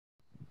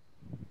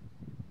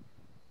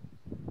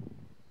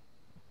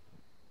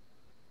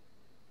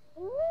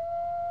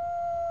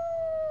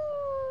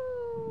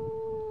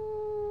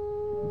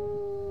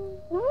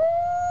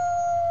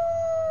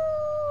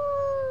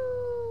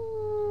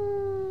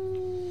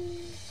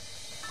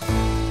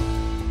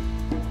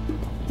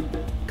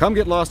Come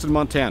get lost in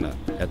Montana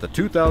at the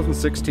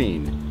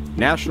 2016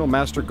 National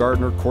Master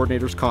Gardener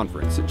Coordinators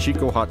Conference at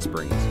Chico Hot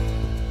Springs.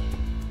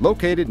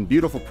 Located in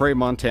beautiful Prairie,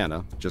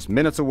 Montana, just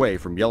minutes away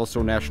from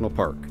Yellowstone National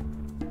Park,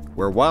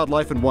 where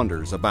wildlife and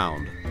wonders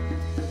abound.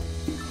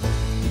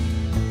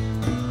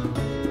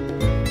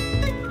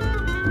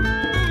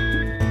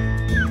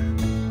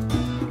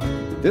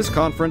 This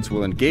conference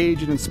will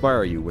engage and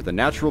inspire you with the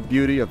natural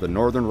beauty of the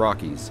Northern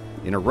Rockies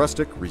in a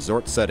rustic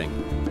resort setting.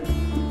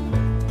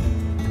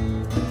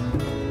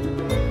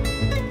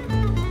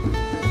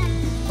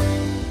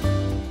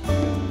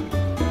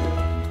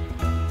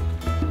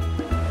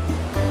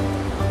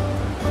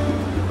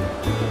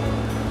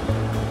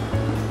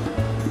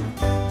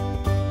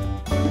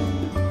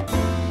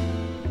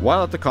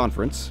 While at the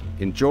conference,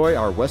 enjoy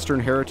our Western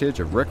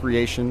heritage of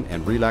recreation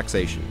and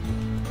relaxation.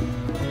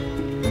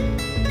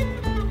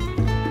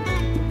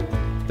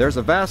 There's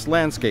a vast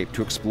landscape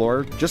to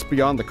explore just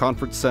beyond the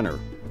conference center,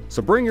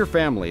 so bring your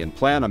family and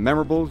plan a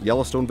memorable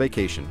Yellowstone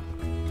vacation.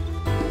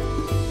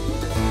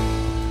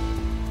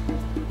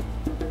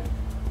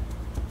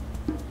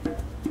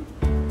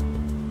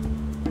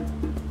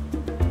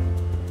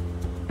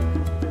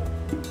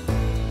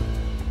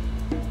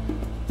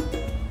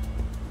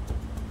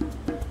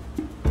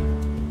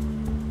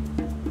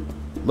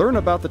 Learn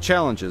about the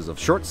challenges of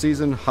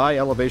short-season,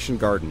 high-elevation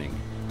gardening.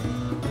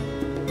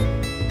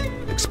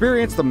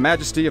 Experience the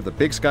majesty of the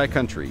Big Sky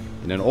Country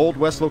in an Old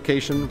West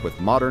location with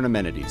modern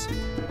amenities.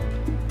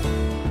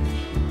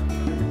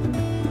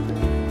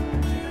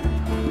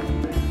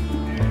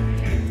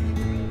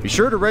 Be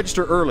sure to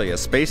register early as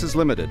space is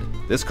limited.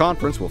 This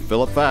conference will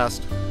fill up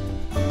fast.